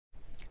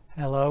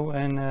Hello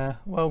and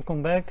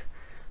welcome back.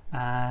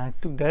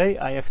 Today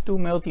I have two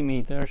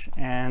multimeters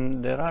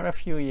and there are a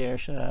few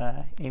years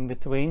in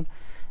between,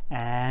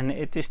 and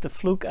it is the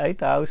Fluke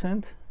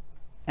 8000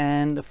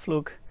 and the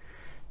Fluke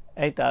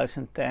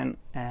 8010,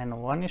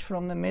 and one is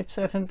from the mid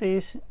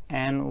 70s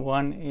and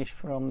one is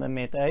from the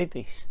mid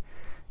 80s,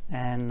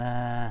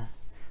 and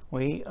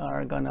we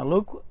are gonna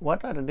look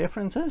what are the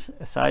differences,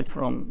 aside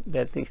from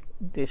that this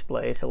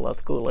display is a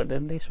lot cooler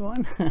than this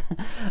one.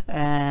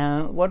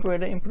 And what were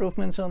the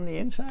improvements on the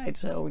inside.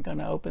 So we're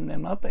gonna open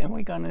them up and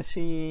we're gonna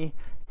see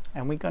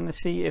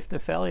if the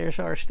values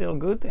are still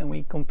good, and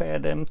we compare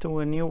them to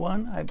a new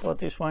one. I bought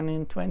this one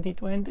in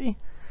 2020,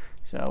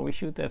 so we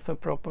should have a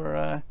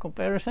proper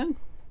comparison.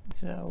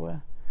 So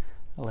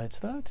let's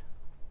start.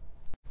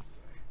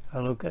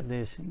 Look at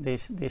this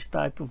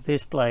type of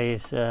display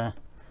is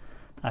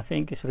I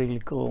think it's really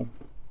cool.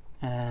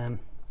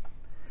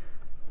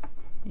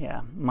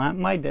 Yeah,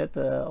 my dad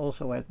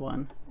also had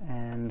one,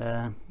 and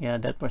yeah,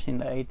 that was in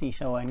the 80s,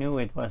 so I knew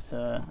it was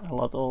a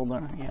lot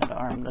older. Yeah, the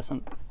arm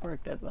doesn't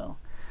work that well,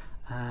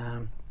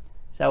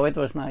 so it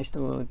was nice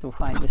to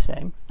find the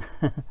same.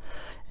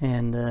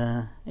 And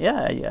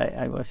yeah,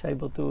 I was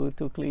able to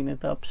clean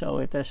it up so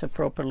it has a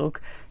proper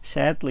look.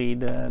 Sadly,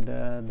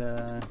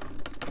 the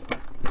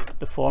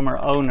former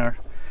owner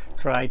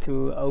tried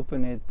to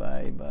open it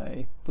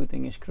by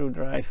putting a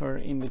screwdriver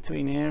in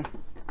between here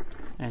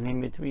and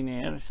in between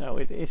here, so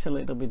it is a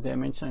little bit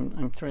damaged.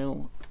 I'm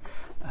thrilled.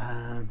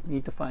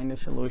 Need to find a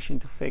solution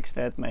to fix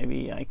that.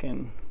 Maybe I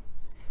can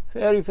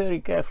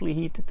very carefully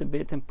heat it a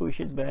bit and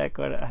push it back,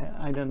 or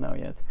I don't know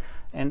yet.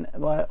 And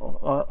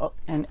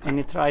and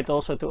it tried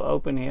also to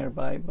open here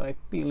by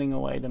peeling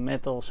away the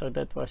metal, so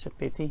that was a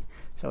pity.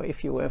 So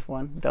if you have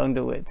one, don't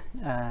do it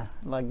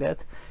like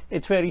that.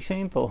 It's very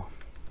simple.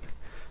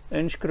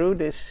 Unscrew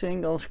this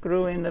single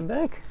screw in the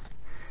back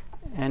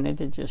and it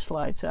just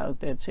slides out.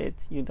 That's it.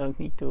 You don't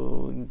need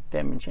to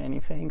damage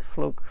anything.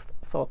 Fluke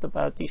thought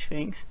about these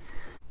things.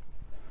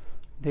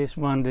 This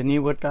one, the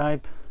newer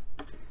type,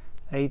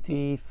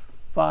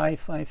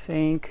 85 I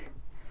think.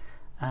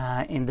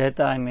 In that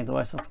time it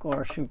was of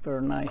course super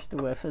nice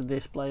to have a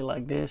display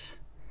like this.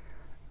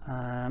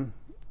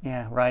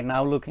 Yeah, right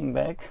now looking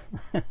back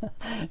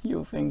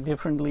you think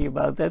differently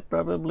about that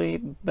probably,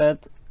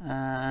 but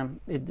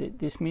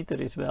this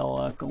meter is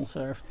well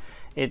conserved.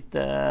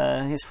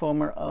 His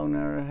former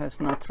owner has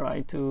not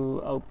tried to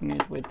open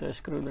it with a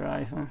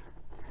screwdriver.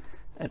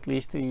 At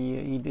least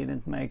he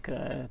didn't make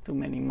too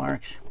many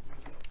marks.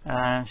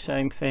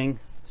 Same thing,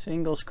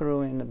 single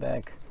screw in the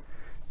back,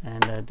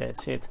 and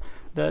that's it.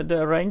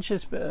 The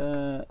ranges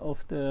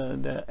of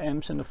the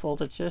amps and the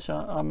voltages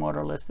are more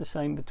or less the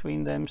same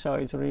between them, so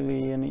it's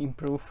really an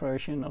improved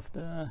version of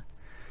the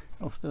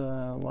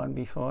one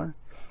before.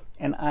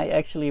 And I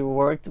actually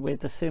worked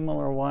with a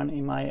similar one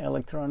in my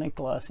electronic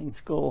class in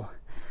school,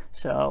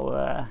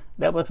 so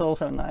that was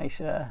also nice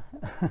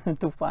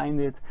to find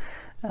it.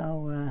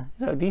 So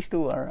these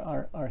two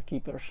are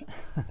keepers.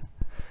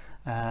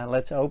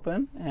 Let's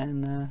open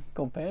and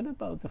compare the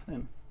both of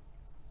them.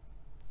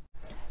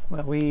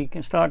 Well, we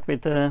can start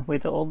with the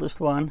oldest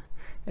one.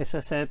 As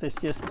I said,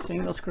 it's just a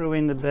single screw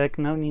in the back.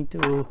 No need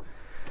to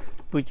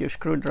put your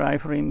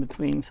screwdriver in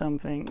between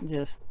something.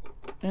 Just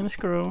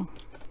unscrew.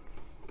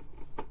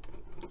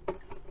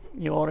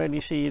 You already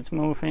see it's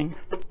moving,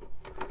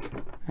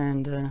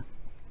 and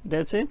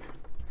that's it.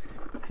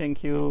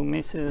 Thank you,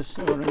 Mrs.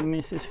 or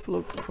Mrs.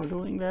 Fluke, for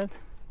doing that.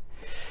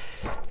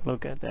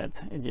 Look at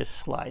that, it just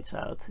slides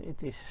out.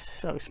 It is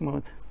so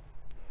smooth.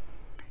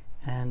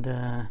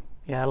 And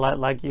yeah,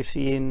 like you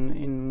see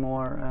in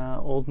more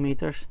old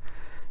meters,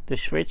 the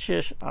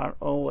switches are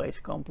always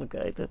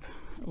complicated.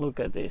 Look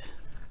at this.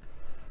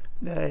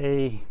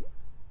 They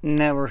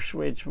never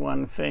switch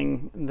one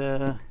thing.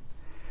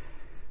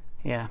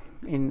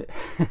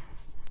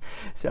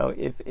 So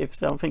if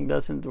something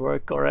doesn't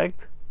work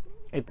correct,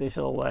 it is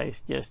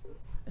always just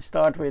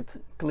start with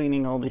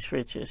cleaning all the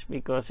switches,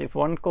 because if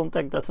one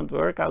contact doesn't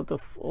work out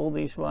of all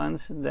these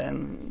ones,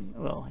 then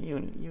well,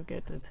 you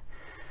get it.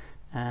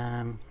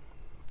 And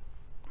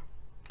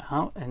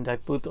I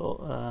put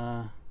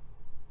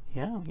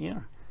yeah,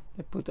 here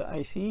they put the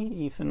IC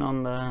even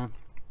on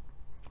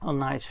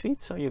nice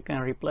fit, so you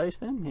can replace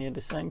them. Here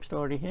the same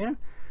story here,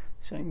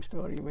 same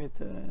story with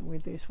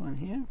this one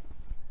here,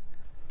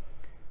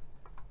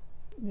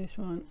 this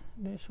one,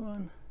 this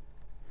one,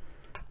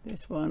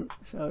 this one.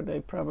 So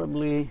they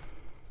probably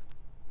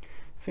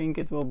think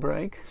it will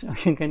break, so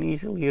you can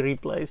easily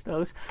replace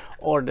those,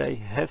 or they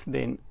have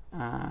been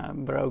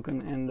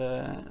broken and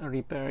the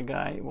repair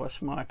guy was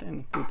smart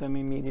and put them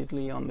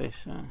immediately on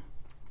this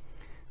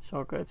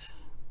sockets.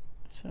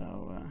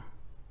 So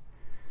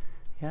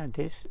yeah,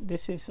 this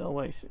is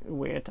always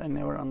weird. I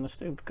never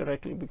understood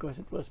correctly because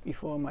it was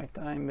before my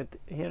time, but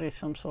here is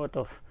some sort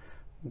of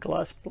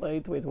glass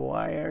plate with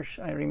wires.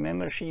 I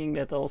remember seeing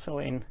that also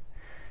in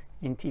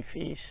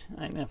TVs,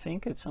 and I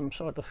think it's some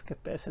sort of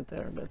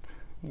capacitor, but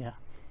yeah,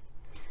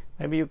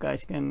 maybe you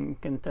guys can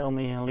tell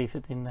me and leave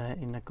it in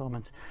the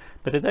comments.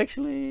 But it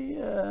actually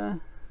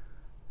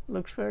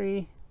looks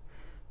very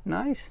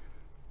nice.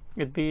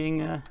 It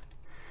being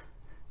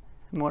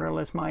more or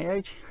less my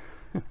age.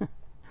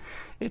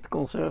 It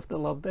conserved a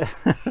lot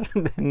better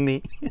than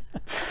me.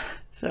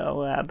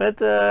 So,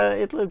 but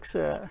it looks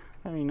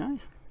very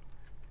nice.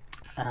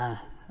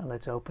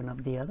 Let's open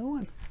up the other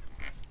one.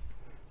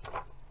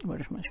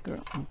 Where's my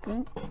screw?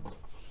 Okay.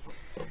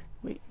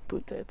 We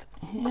put that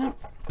here.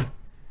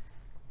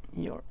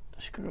 Your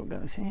screw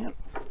goes here.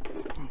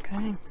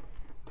 Okay.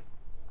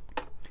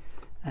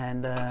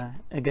 And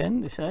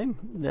again, the same.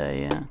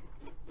 They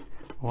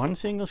one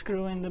single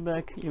screw in the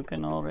back. You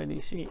can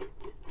already see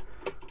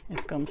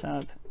it comes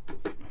out.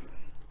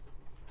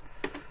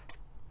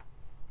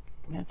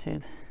 That's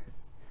it.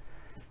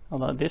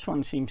 Although this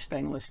one seems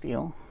stainless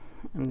steel,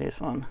 and this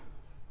one,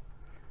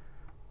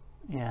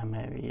 yeah,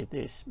 maybe it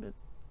is, but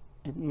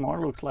it more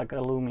looks like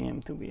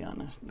aluminum, to be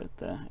honest. But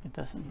it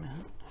doesn't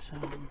matter. So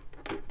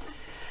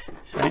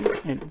same.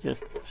 It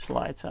just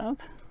slides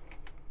out,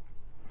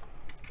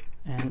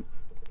 and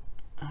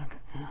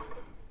okay,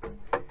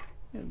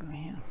 you go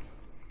here.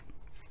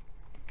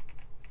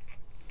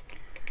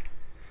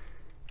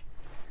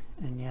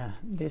 And yeah,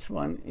 this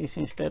one is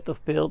instead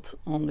of built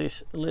on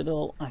this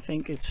little, I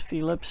think it's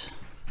Philips.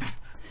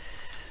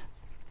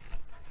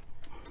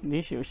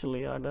 These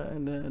usually are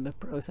the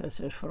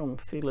processors from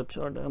Philips,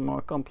 or the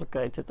more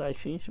complicated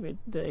ICs.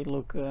 They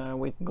look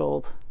with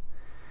gold.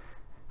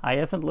 I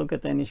haven't looked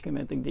at any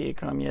schematic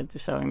diagram yet,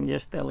 so I'm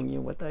just telling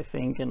you what I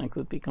think, and I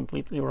could be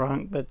completely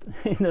wrong, but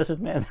it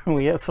doesn't matter.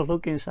 We have a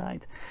look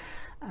inside.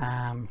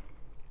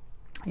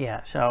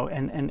 Yeah, so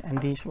and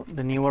these,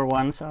 the newer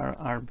ones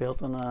are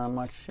built on a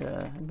much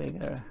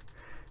bigger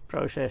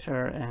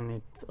processor, and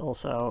it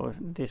also,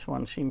 this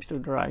one seems to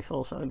drive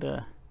also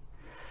the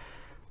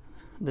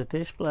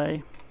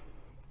display.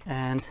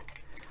 And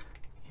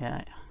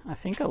yeah, I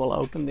think I will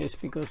open this,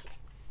 because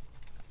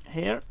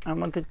here I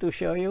wanted to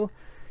show you,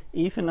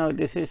 even though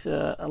this is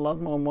a lot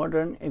more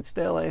modern, it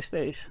still has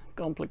these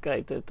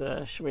complicated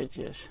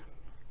switches.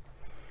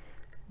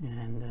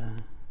 And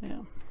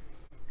yeah.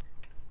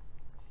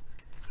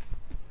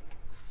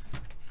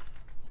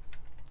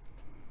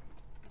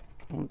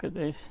 Look at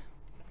this.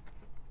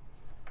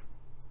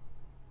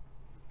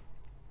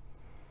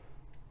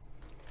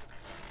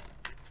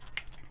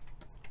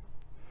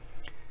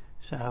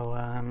 So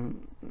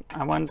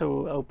I want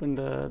to open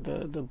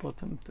the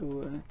bottom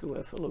to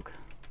have a look.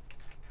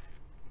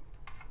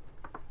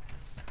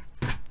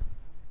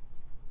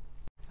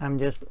 I'm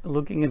just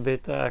looking a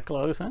bit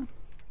closer,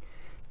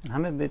 and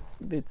I'm a bit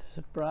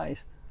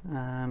surprised.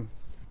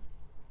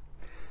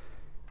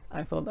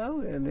 I thought,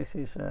 oh, this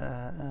is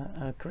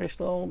a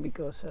crystal,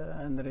 because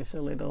there is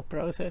a little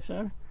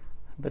processor,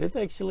 but it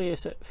actually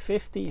is a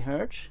 50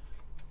 Hertz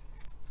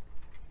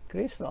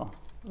crystal.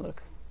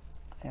 Look,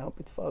 I hope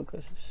it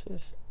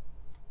focuses.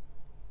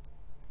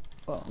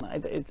 Well, no,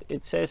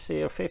 it says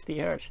here 50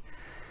 Hertz,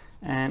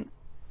 and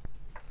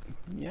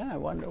yeah, I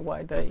wonder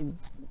why they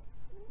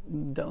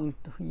don't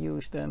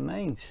use the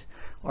mains.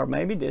 Or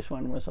maybe this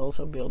one was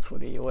also built for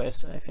the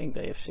US. I think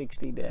they have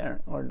 60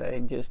 there, or they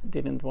just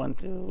didn't want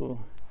to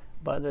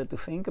bother to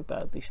think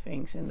about these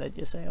things, and they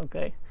just say,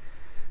 okay,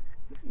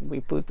 we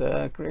put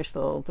a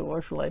crystal to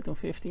oscillate on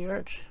 50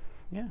 Hertz.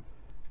 Yeah,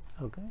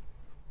 okay.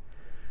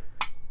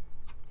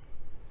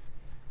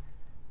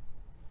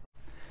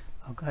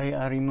 Okay,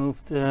 I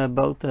removed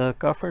both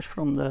covers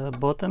from the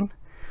bottom,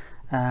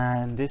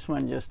 and this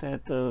one just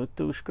had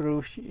 2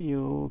 screws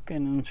you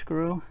can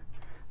unscrew,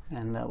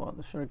 and well,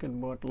 the circuit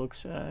board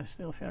looks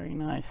still very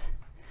nice.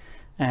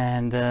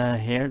 And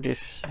here this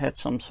had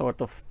some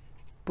sort of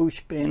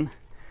push pin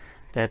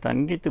that I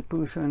needed to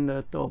push on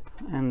the top,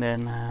 and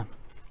then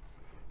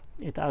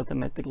it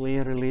automatically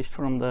released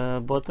from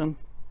the bottom.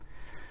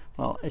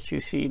 Well, as you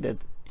see, that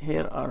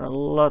here are a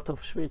lot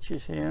of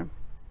switches here.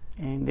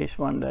 In this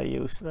one they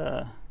used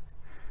a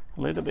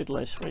little bit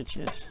less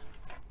switches.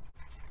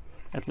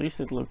 At least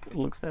it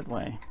looks that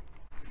way.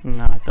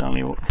 No, it's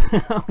only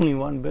only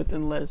one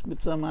button less,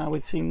 but somehow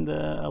it seemed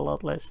a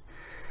lot less.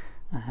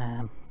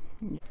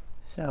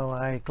 So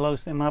I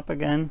closed them up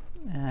again,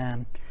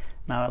 and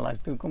now I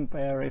like to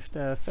compare if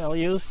the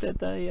values that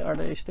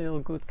they still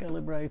good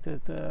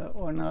calibrated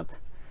or not.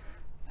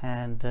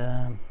 And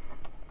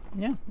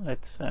yeah,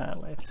 let's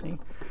see.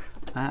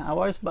 I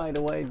was, by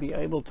the way, be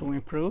able to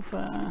improve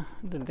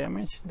the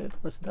damage that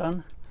was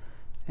done,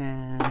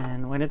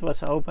 and when it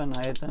was open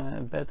I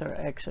had better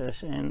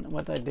access, and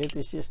what I did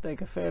is just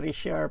take a very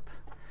sharp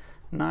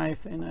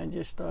knife and I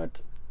just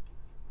start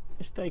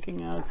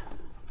taking out.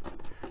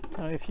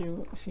 So if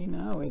you see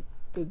now, it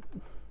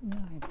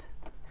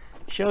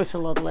shows a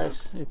lot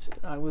less.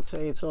 I would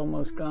say it's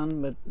almost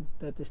gone, but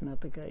that is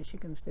not the case. You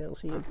can still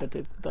see it, but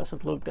it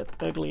doesn't look that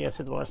ugly as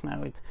it was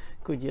now. It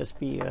could just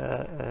be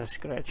a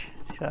scratch.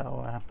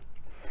 So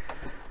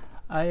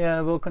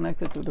I will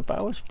connect it to the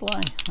power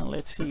supply, and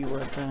let's see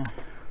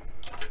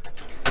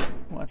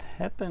what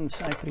happens.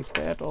 I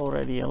prepared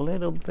already a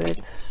little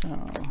bit,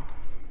 so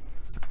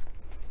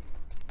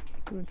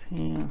put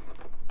here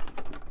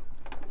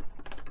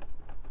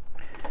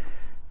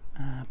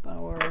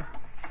power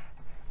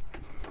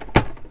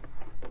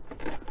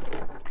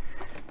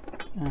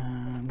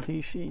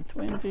DC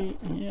 20,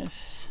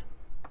 yes,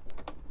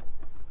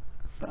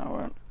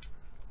 power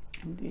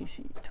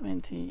DC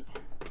 20,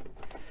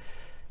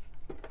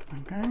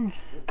 okay.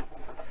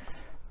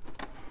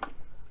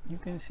 You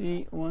can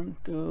see 1,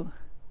 2,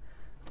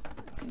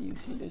 can you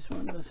see this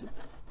one, does it?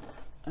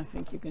 I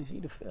think you can see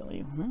the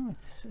value. No,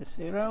 it's a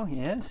 0,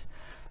 yes.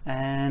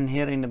 And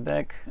here in the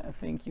back, I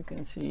think you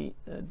can see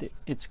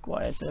it's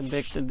quite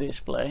big to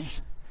display.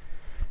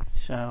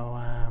 So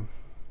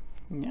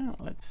yeah,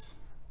 let's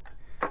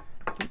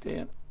put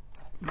here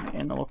my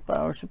analog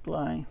power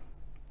supply.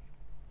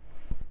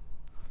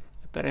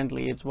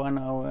 Apparently it's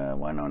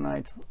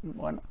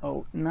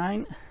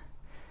 109,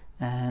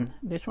 and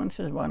this one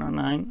says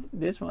 109,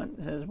 this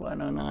one says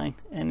 109,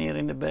 and here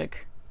in the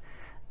back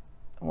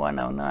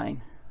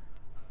 109.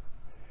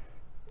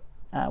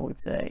 I would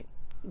say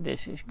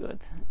this is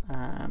good.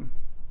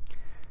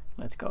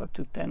 Let's go up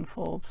to 10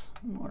 volts,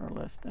 more or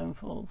less 10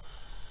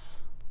 volts.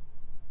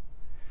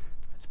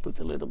 Let's put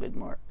a little bit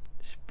more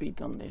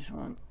speed on this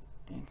one.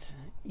 It's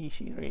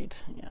easy read.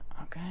 Yeah,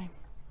 okay.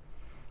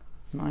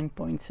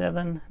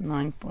 9.7,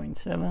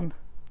 9.7.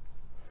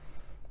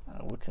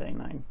 I would say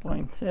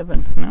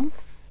 9.7. No,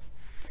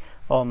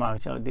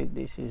 almost. So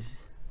this is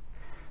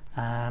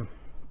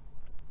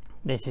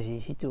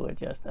easy to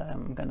adjust.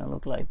 I'm gonna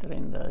look later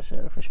in the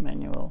service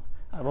manual.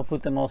 I will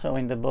put them also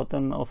in the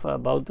bottom of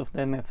both of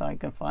them if I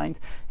can find.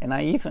 And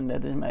I even,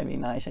 that is maybe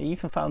nice, I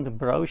even found a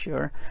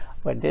brochure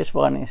where this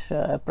one is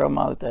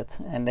promoted,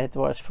 and that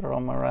was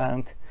from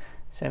around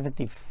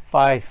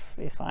 75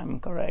 if I'm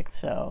correct.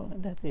 So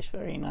that is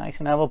very nice,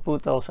 and I will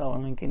put also a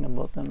link in the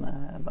bottom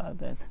about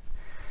that.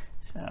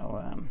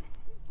 So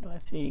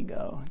let's see,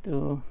 go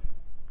to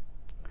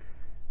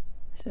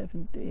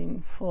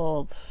 17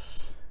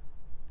 volts.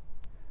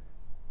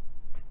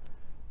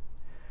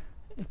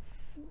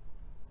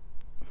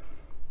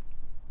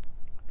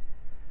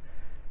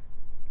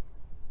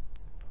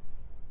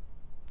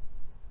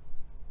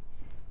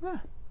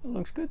 It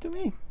looks good to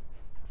me.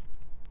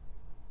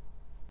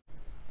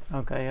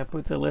 Okay, I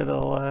put a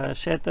little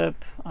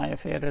setup. I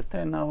have here a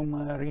 10 ohm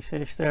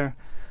resistor.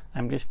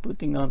 I'm just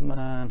putting on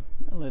a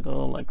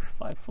little, like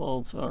 5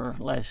 volts or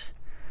less,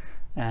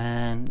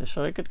 and the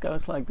circuit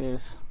goes like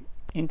this: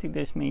 into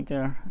this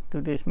meter,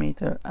 to this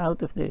meter,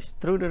 out of this,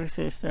 through the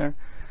resistor,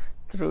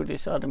 through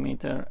this other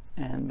meter,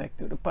 and back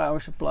to the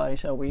power supply.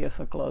 So we have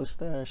a closed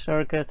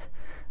circuit,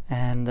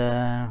 and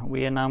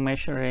we are now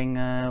measuring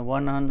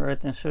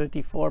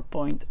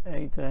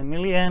 134.8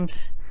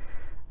 milliamps.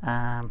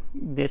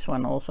 This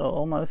one also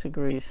almost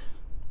agrees,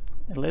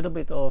 a little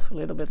bit off, a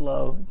little bit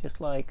low,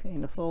 just like in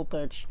the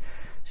voltage.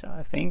 So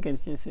I think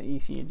it's just an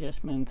easy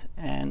adjustment,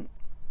 and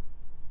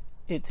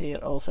it here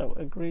also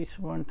agrees,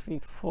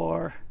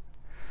 134.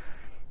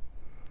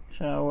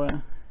 So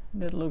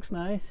that looks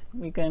nice.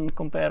 We can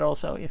compare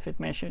also if it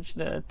measures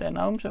the 10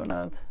 ohms or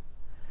not,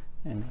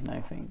 and then I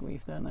think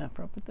we've done a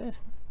proper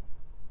test.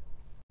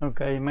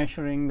 Okay,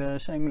 measuring the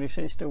same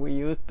resistor we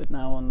used, but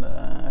now on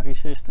the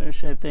resistor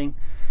setting.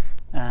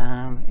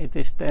 It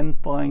is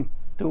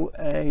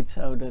 10.28,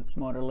 so that's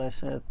more or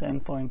less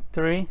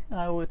 10.3,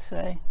 I would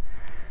say.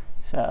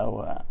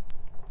 So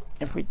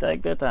if we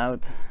take that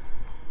out,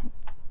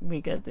 we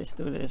get this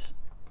to this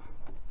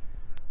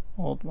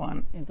old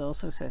one. It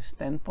also says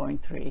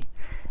 10.3,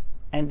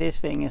 and this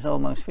thing is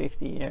almost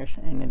 50 years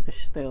and it is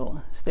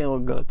still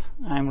good.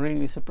 I'm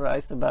really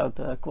surprised about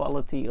the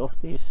quality of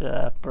these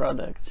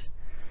products.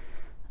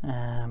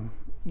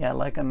 Yeah,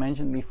 like I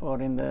mentioned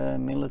before, in the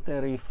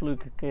military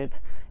Fluke kit,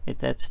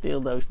 it had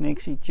still those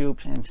Nixie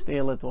tubes, and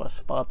still it was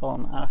spot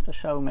on after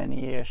so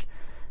many years.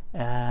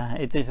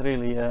 It is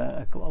really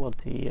a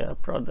quality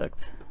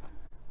product,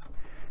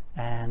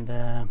 and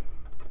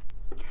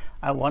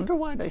I wonder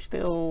why they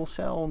still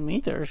sell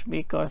meters,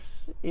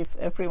 because if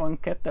everyone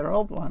kept their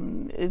old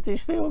one, it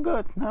is still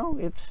good. No,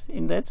 it's,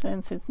 in that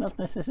sense, it's not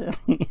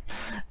necessarily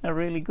a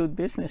really good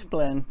business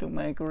plan to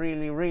make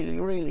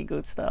really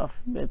good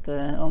stuff. But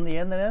on the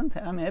other hand,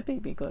 I'm happy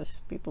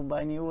because people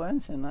buy new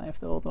ones and I have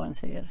the old ones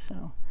here.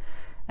 So,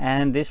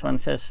 and this one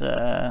says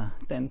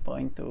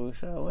 10.2,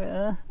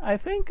 so I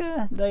think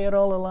they are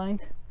all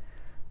aligned,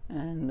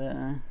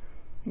 and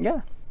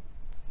yeah,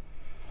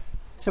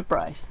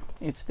 surprised,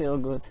 it's still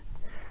good.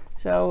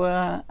 So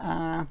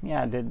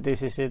yeah,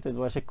 this is it. It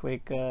was a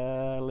quick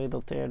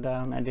little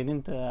teardown. I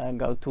didn't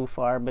go too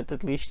far, but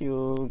at least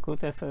you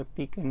could have a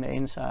peek in the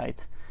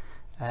inside.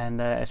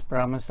 And as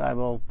promised, I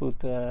will put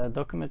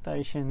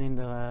documentation in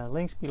the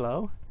links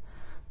below.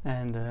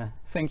 And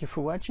thank you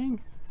for watching.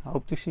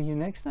 Hope to see you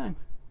next time.